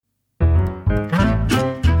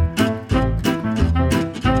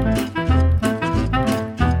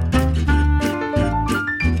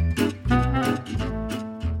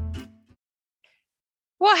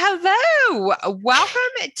Hello,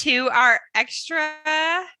 welcome to our extra.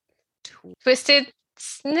 Twisted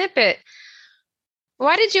Snippet.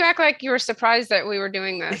 Why did you act like you were surprised that we were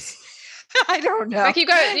doing this? I don't know. Like you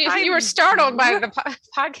were startled by the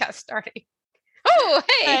podcast starting. Oh,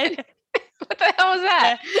 hey, what the hell is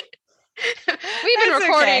that? We've been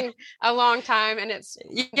recording a long time, and it's it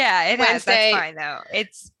Wednesday. has. That's fine though.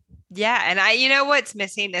 And you know what's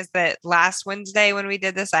missing is that last Wednesday when we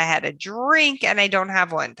did this, I had a drink, and I don't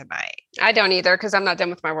have one tonight. I don't either because I'm not done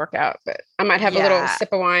with my workout, but I might have a little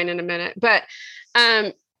sip of wine in a minute. But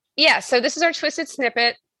so this is our Twisted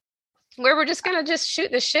Snippet, where we're just gonna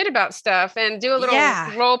shoot the shit about stuff and do a little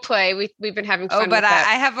role play. We've been having fun. Oh, but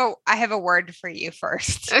I have a word for you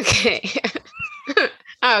first. Okay.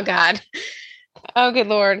 Oh God. Oh good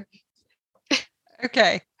Lord.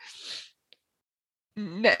 Okay.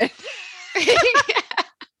 No.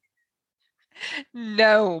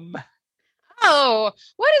 Gnome. Oh,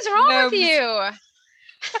 what is wrong with you?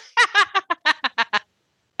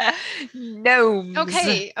 Gnomes.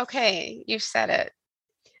 Okay. You said it.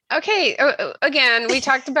 Okay. Again, we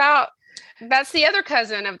talked about that's the other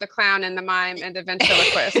cousin of the clown and the mime and the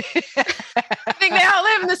ventriloquist. I think they all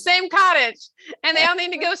live in the same cottage and they all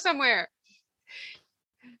need to go somewhere.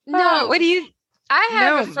 No. What do you? I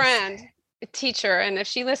have a friend, a teacher, and if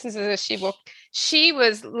she listens to this, she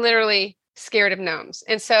was literally scared of gnomes.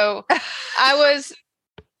 And so I was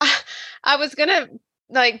gonna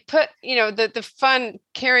put, the fun,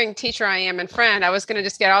 caring teacher I am and friend, I was gonna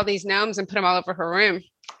just get all these gnomes and put them all over her room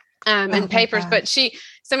and papers. But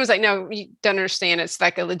someone's like, no, you don't understand. It's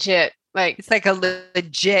like a legit, it's like a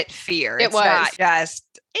legit fear. It's not just,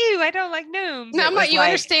 ew, I don't like gnomes. No, but you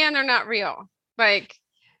understand they're not real. Like,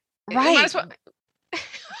 right.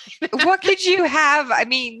 What could you have? I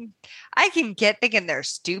mean, I can get thinking they're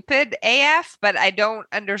stupid AF, but I don't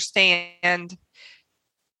understand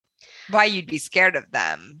why you'd be scared of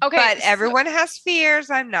them. Okay. But everyone has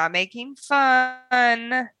fears. I'm not making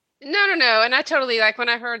fun. No. And I totally, when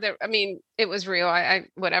I heard that, I mean, it was real. I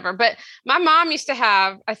whatever. But my mom used to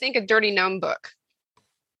have, I think, a dirty gnome book.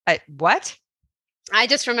 What? I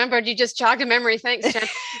just remembered. You just jogged a memory. Thanks, Jen.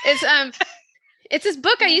 It's this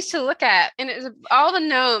book I used to look at, and it was all the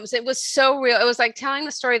gnomes. It was so real. It was like telling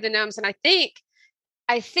the story of the gnomes, and I think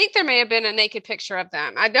there may have been a naked picture of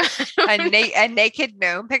them. A naked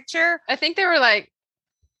gnome picture. I think they were like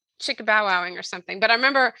chicka-bow-wowing or something. But I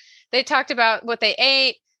remember they talked about what they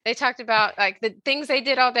ate. They talked about the things they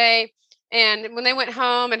did all day, and when they went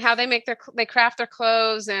home, and how they craft their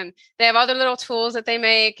clothes, and they have other little tools that they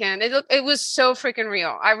make, and it was so freaking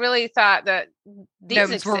real. I really thought that these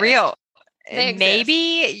gnomes were real.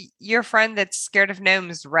 Maybe your friend that's scared of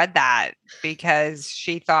gnomes read that because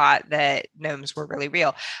she thought that gnomes were really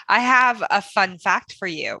real. I have a fun fact for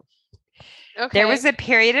you. Okay. There was a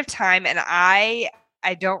period of time, and I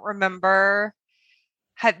don't remember.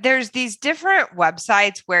 There's these different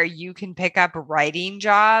websites where you can pick up writing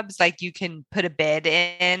jobs. Like you can put a bid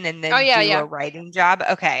in and then do a writing job.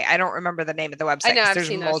 Okay. I don't remember the name of the website. I know, there's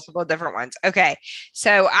multiple different ones. Okay.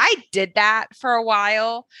 So I did that for a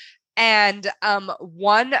while. And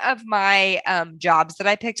one of my jobs that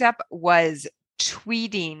I picked up was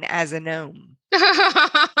tweeting as a gnome.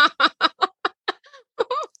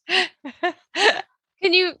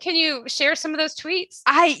 Can you share some of those tweets?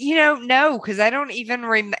 No, because I don't even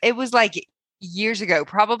remember. It was years ago,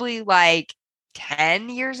 probably 10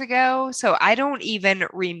 years ago. So I don't even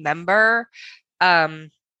remember.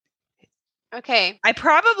 Okay. I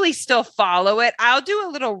probably still follow it. I'll do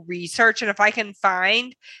a little research, and if I can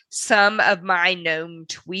find some of my gnome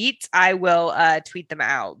tweets, I will tweet them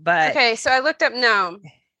out. But okay, so I looked up gnome.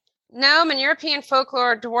 Gnome in European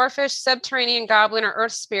folklore, dwarfish, subterranean goblin or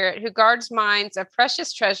earth spirit who guards mines of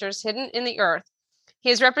precious treasures hidden in the earth. He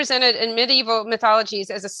is represented in medieval mythologies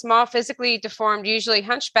as a small, physically deformed, usually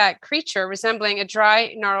hunchback creature resembling a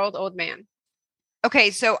dry, gnarled old man.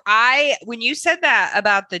 Okay, so when you said that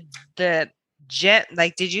about the gem,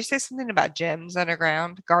 did you say something about gems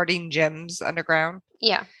underground, guarding gems underground?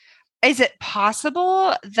 Yeah. Is it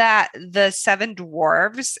possible that the 7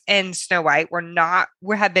 dwarves in Snow White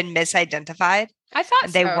have been misidentified? I thought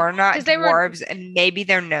they were not dwarves, and maybe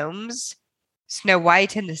they're gnomes. Snow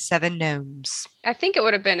White and the 7 gnomes. I think it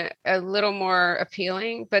would have been a little more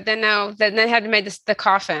appealing, but then they had to make the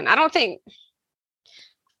coffin. I don't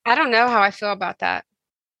know how I feel about that.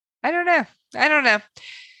 I don't know. I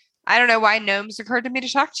don't know why gnomes occurred to me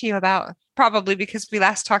to talk to you about. Probably because we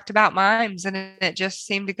last talked about mimes and it just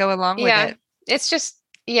seemed to go along with it. It's just,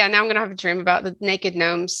 now I'm going to have a dream about the naked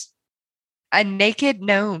gnomes. Naked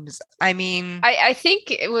gnomes. I mean, I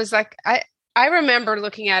think it was I remember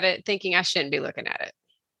looking at it thinking I shouldn't be looking at it.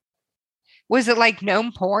 Was it like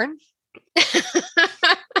gnome porn? The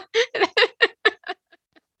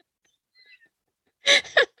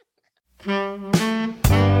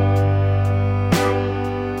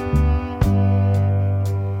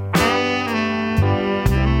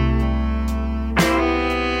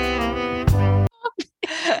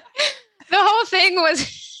whole thing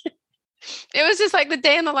was, it was just like the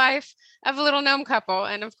day in the life of a little gnome couple.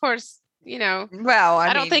 And of course, well,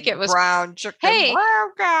 I don't think it was brown chicken. Hey,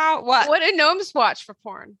 brown cow. What do gnomes watch for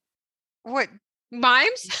porn? What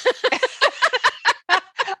mimes?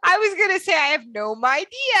 I was gonna say I have no idea.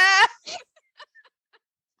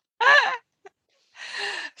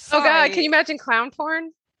 Oh God, can you imagine clown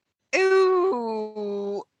porn?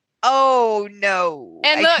 Ooh. Oh no.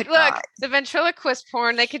 And look, the ventriloquist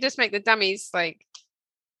porn, they could just make the dummies like,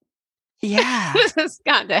 yeah. This has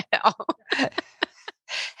gone to hell.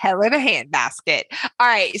 Hell in a handbasket. All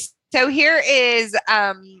right. So here is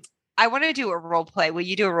I want to do a role play. Will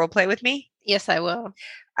you do a role play with me? Yes, I will.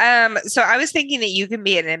 So I was thinking that you can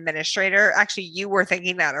be an administrator. Actually, you were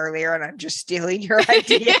thinking that earlier, and I'm just stealing your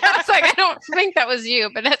idea. Yeah, I was like, I don't think that was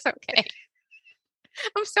you, but that's okay.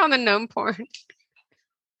 I'm still on the gnome porn.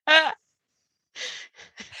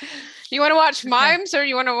 You want to watch mimes or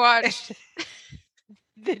you want to watch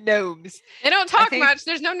the gnomes? They don't talk much.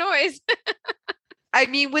 There's no noise. I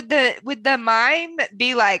mean, would the mime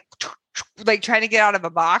be like trying to get out of a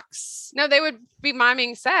box? No, they would be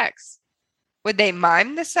miming sex. Would they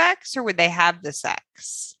mime the sex or would they have the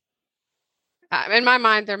sex? In my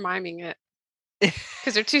mind, they're miming it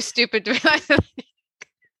because they're too stupid to realize it.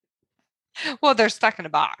 Well, they're stuck in a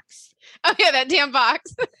box. Oh yeah, that damn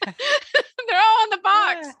box. They're all in the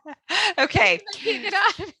box. Okay. Get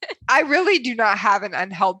out of it. I really do not have an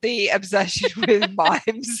unhealthy obsession with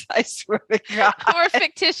mimes. I swear to God. Or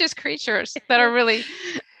fictitious creatures that are really.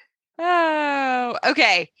 Oh,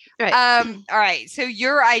 okay. Right. All right. So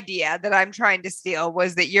your idea that I'm trying to steal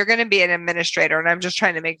was that you're going to be an administrator, and I'm just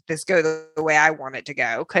trying to make this go the way I want it to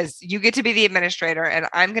go, because you get to be the administrator, and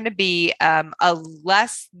I'm going to be a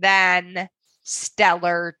less than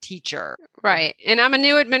stellar teacher. Right. And I'm a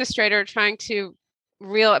new administrator trying to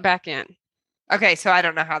reel it back in. Okay. So I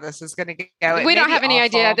don't know how this is going to go. We don't have any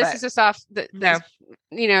idea. This is just off no.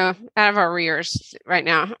 Out of our rears right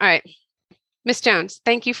now. All right. Miss Jones,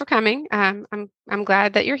 thank you for coming. I'm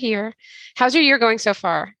glad that you're here. How's your year going so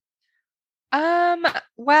far?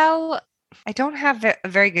 Well, I don't have a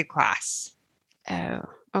very good class. Oh,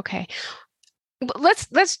 okay.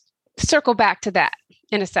 Let's circle back to that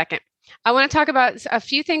in a second. I want to talk about a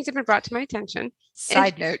few things that have been brought to my attention.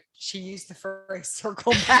 Side note, she used the phrase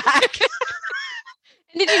circle back.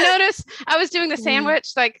 Did you notice I was doing the sandwich,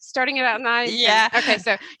 like starting it out nice? Yeah. Okay,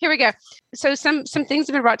 so here we go. So some things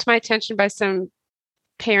have been brought to my attention by some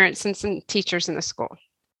parents and some teachers in the school.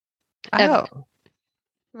 Oh.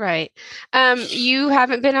 Right. You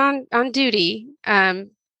haven't been on duty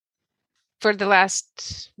for the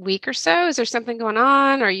last week or so. Is there something going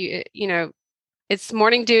on? Or it's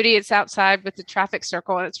morning duty, it's outside with the traffic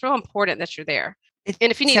circle, and it's real important that you're there.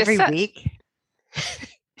 And if you need every week.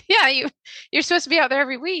 Yeah, you're supposed to be out there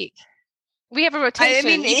every week. We have a rotation.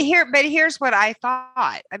 I mean, here's what I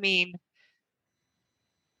thought. I mean,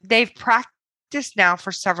 they've practiced now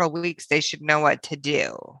for several weeks. They should know what to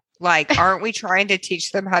do. Like, aren't we trying to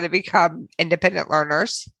teach them how to become independent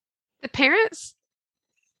learners? The parents?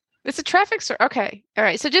 It's a traffic circle. Okay. All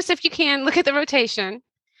right. So just if you can, look at the rotation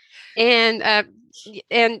and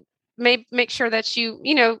make sure that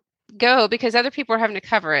you go, because other people are having to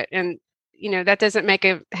cover it. And that doesn't make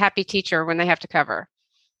a happy teacher when they have to cover.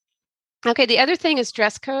 Okay. The other thing is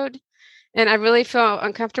dress code. And I really feel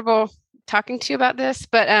uncomfortable talking to you about this,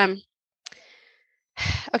 but,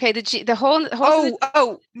 okay. The whole.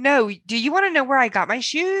 Oh, no. Do you want to know where I got my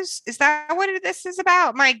shoes? Is that what this is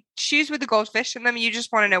about? My shoes with the goldfish in them? You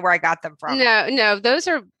just want to know where I got them from? No, those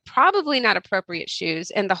are probably not appropriate shoes,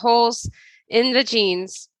 and the holes in the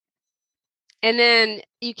jeans. And then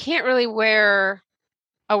you can't really wear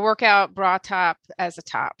a workout bra top as a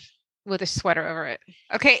top with a sweater over it.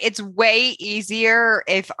 Okay. It's way easier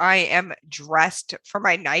if I am dressed for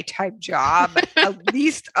my nighttime job, at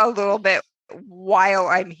least a little bit while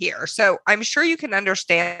I'm here. So I'm sure you can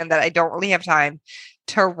understand that I don't really have time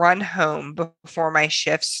to run home before my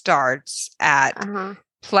shift starts at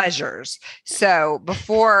Pleasures. So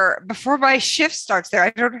before my shift starts there,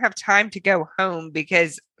 I don't have time to go home,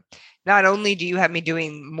 because not only do you have me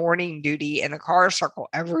doing morning duty in the car circle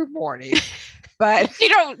every morning, but you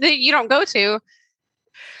don't go to.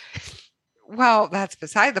 Well, that's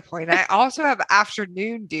beside the point. I also have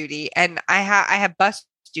afternoon duty, and I have bus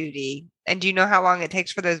duty. And do you know how long it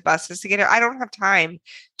takes for those buses to get here? I don't have time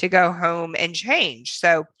to go home and change.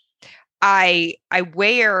 So I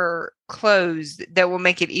wear clothes that will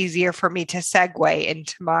make it easier for me to segue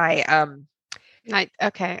into my night.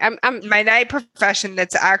 Okay. I'm my night profession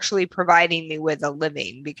that's actually providing me with a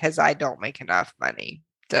living because I don't make enough money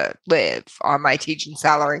to live on my teaching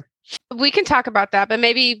salary. We can talk about that, but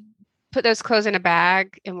maybe put those clothes in a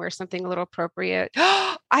bag and wear something a little appropriate.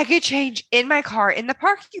 I could change in my car in the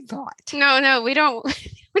parking lot. No, we don't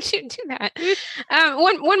want you to do that.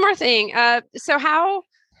 One more thing. So how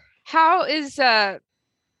is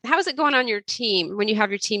it going on your team when you have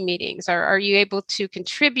your team meetings? Are you able to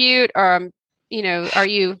contribute? Or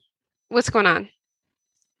what's going on?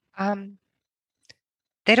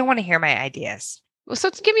 They don't want to hear my ideas. Well, so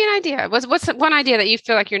give me an idea. What's one idea that you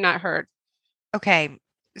feel like you're not heard? Okay.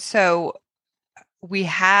 So we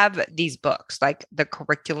have these books, like the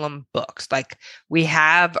curriculum books, like we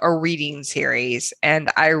have a reading series, and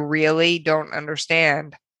I really don't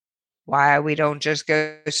understand why we don't just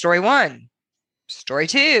go story 1, story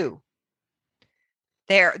 2.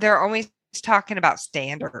 They're always talking about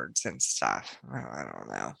standards and stuff. I don't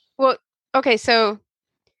know. Well, okay, so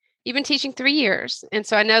you've been teaching 3 years, and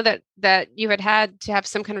so I know that you had to have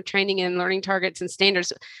some kind of training in learning targets and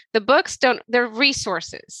standards. The books they're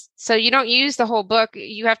resources. So you don't use the whole book.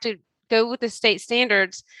 You have to go with the state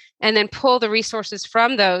standards and then pull the resources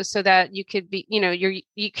from those so that you could be,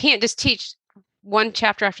 you can't just teach one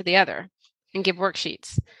chapter after the other and give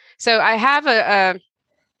worksheets. So I have a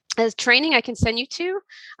training I can send you to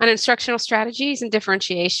on instructional strategies and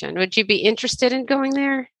differentiation. Would you be interested in going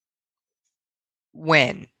there?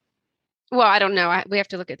 When? Well, I don't know. We have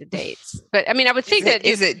to look at the dates, but I mean, I would think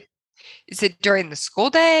is it during the school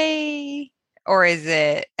day or is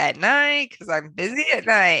it at night? Because I'm busy at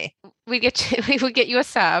night. We would get you a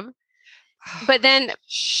sub, but then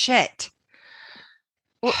shit.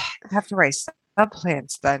 Well, I have to write sub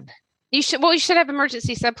plans then. You should have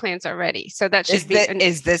emergency sub plans already. So that should be.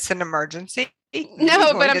 Is this an emergency?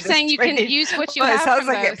 No, but I'm saying you can use what you have. It sounds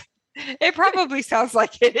like it probably sounds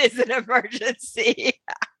like it is an emergency.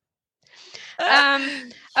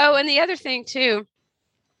 And the other thing too,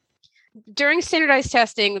 during standardized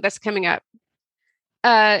testing that's coming up,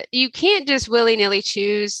 you can't just willy-nilly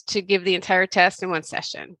choose to give the entire test in one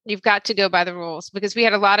session. You've got to go by the rules because we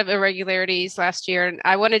had a lot of irregularities last year, and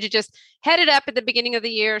I wanted to just head it up at the beginning of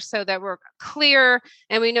the year so that we're clear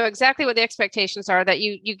and we know exactly what the expectations are, that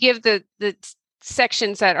you give the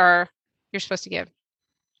sections that you're supposed to give.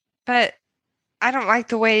 But I don't like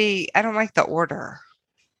the order.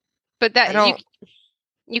 But that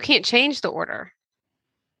you can't change the order.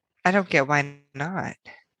 I don't get why not.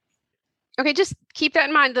 Okay, just keep that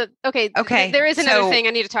in mind. Okay. There is another thing I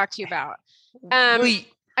need to talk to you about. I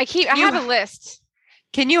have a list.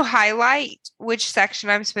 Can you highlight which section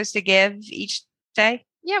I'm supposed to give each day?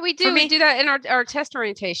 Yeah, we do. We do that in our test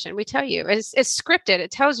orientation. We tell you. It's scripted. It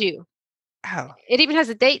tells you. Oh. It even has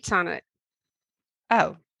the dates on it.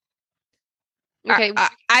 Oh. Okay.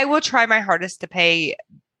 I will try my hardest to pay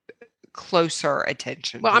closer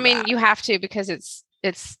attention. Well, you have to because it's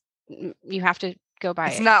you have to go by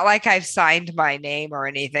it. It's not like I've signed my name or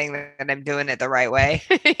anything that I'm doing it the right way.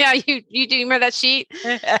 Yeah, you do. Remember that sheet?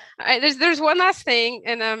 There's one last thing,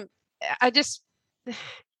 and I just, the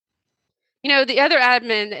other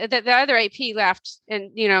admin, the other AP left,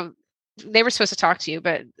 and they were supposed to talk to you,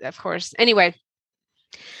 but of course, anyway,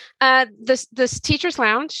 this teacher's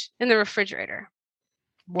lounge in the refrigerator.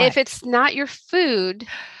 What? If it's not your food,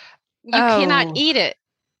 you cannot eat it.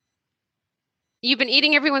 You've been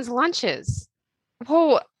eating everyone's lunches.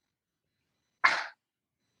 Well,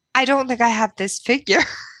 I don't think I have this figure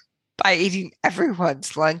by eating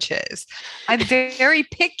everyone's lunches. I'm very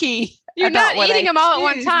picky. You're not eating them all at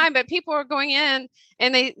one time, but people are going in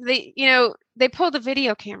and they pull the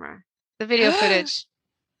video camera, the video footage.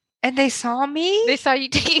 And they saw me? They saw you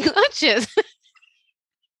taking lunches.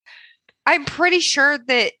 I'm pretty sure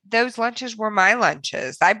that those lunches were my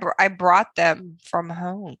lunches. I brought them from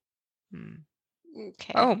home.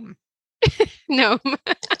 Okay. Home. No.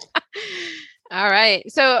 All right.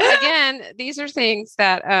 So again, these are things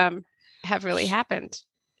that have really happened.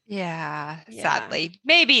 Yeah, sadly.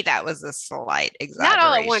 Maybe that was a slight exaggeration. Not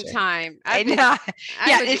all at one time.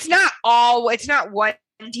 It's not one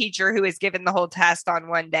teacher who is given the whole test on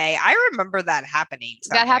one day. I remember that happening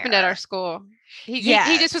somewhere. That happened at our school. He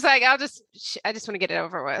just was like, I just want to get it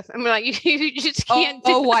over with. I'm like, you just can't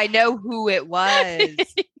do I know who it was.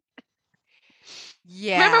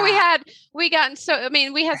 Yeah. Remember we had so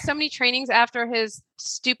many trainings after his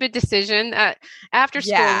stupid decision after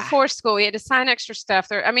school, before school. We had to sign extra stuff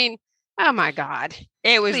there. I mean, Oh my God.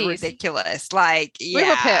 It was Please. ridiculous. Like,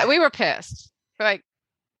 yeah. We were pissed. Like,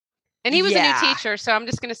 and he was a new teacher, so I'm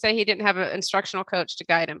just going to say he didn't have an instructional coach to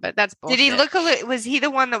guide him, but that's bullshit. Did he look was he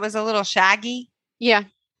the one that was a little shaggy? Yeah.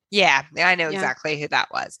 Yeah, I know exactly who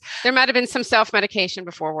that was. There might have been some self-medication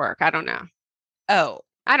before work. I don't know. Oh,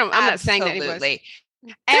 I'm not saying that he was.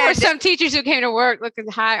 There were some teachers who came to work looking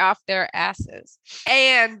high off their asses.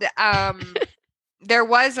 And there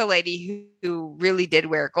was a lady who really did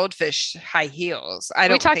wear Goldfish high heels.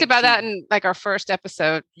 We talked about that in like our first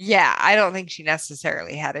episode. Yeah, I don't think she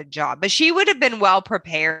necessarily had a job, but she would have been well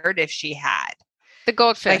prepared if she had the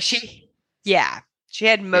Goldfish. Like she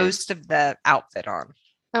had most of the outfit on.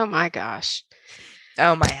 Oh my gosh.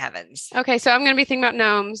 Oh my heavens. Okay, so I'm going to be thinking about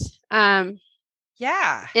gnomes.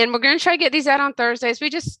 Yeah. And we're going to try to get these out on Thursdays.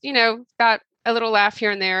 We just, got a little laugh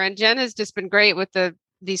here and there. And Jen has just been great with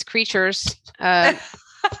these creatures. Mimes,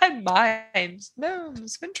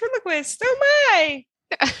 gnomes, ventriloquists. Oh my.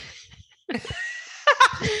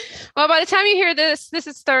 Well, by the time you hear this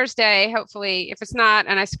is Thursday, hopefully. If it's not,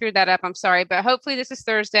 and I screwed that up, I'm sorry. But hopefully this is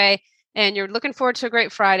Thursday and you're looking forward to a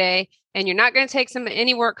great Friday and you're not going to take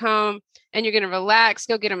any work home. And you're going to relax,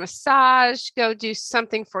 go get a massage, go do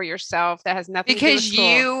something for yourself that has nothing to do with school.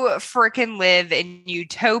 You freaking live in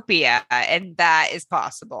utopia and that is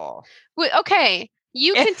possible. Well, okay.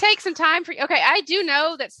 You can take some time okay. I do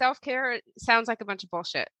know that self-care sounds like a bunch of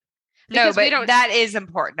bullshit. No, but that is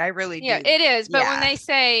important. I really do. Yeah, it is. But when they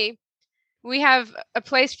say we have a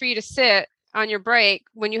place for you to sit on your break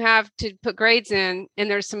when you have to put grades in and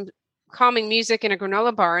there's some calming music and a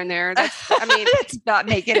granola bar in there. It's not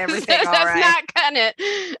making everything all right. That's not cutting it.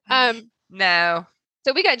 No.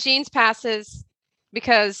 So we got jeans passes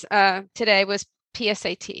because today was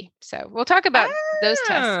PSAT. So we'll talk about those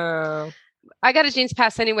tests. I got a jeans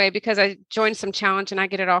pass anyway because I joined some challenge and I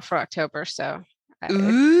get it all for October. So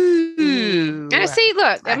Ooh. And I see,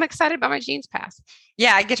 look, I'm excited about my jeans pass.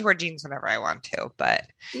 Yeah, I get to wear jeans whenever I want to. But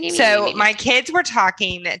so my kids were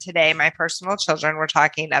talking today, my personal children were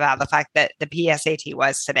talking about the fact that the PSAT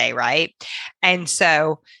was today, right? And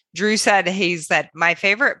so Drew said, my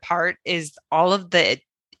favorite part is all of the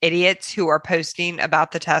idiots who are posting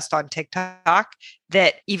about the test on TikTok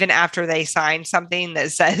that even after they sign something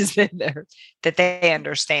that says that they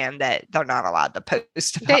understand that they're not allowed to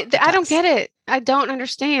post. I don't get it. I don't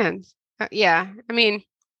understand. Yeah. I mean,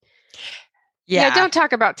 yeah. Don't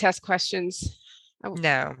talk about test questions.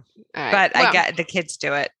 No, right. But I get the kids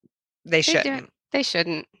do it. They shouldn't. They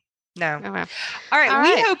shouldn't. No. Oh, well. All right.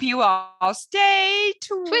 We hope you all stay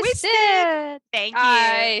twisted. Thank you.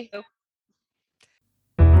 Bye.